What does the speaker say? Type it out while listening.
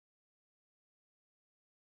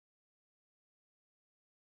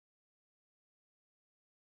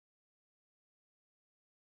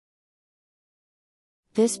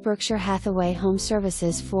This Berkshire Hathaway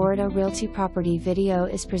HomeServices Florida Realty property video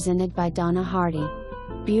is presented by Donna Hardy.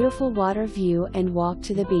 Beautiful water view and walk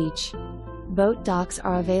to the beach. Boat docks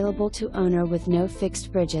are available to owner with no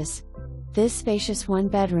fixed bridges. This spacious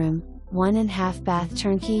 1-bedroom, 1.5 bath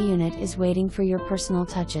turnkey unit is waiting for your personal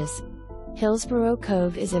touches. Hillsboro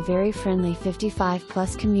Cove is a very friendly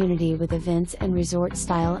 55+ community with events and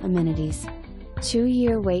resort-style amenities.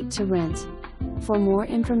 2-year wait to rent. For more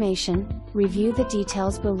information, review the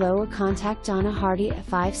details below or contact Donna Hardy at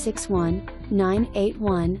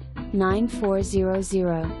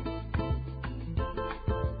 561-981-9400.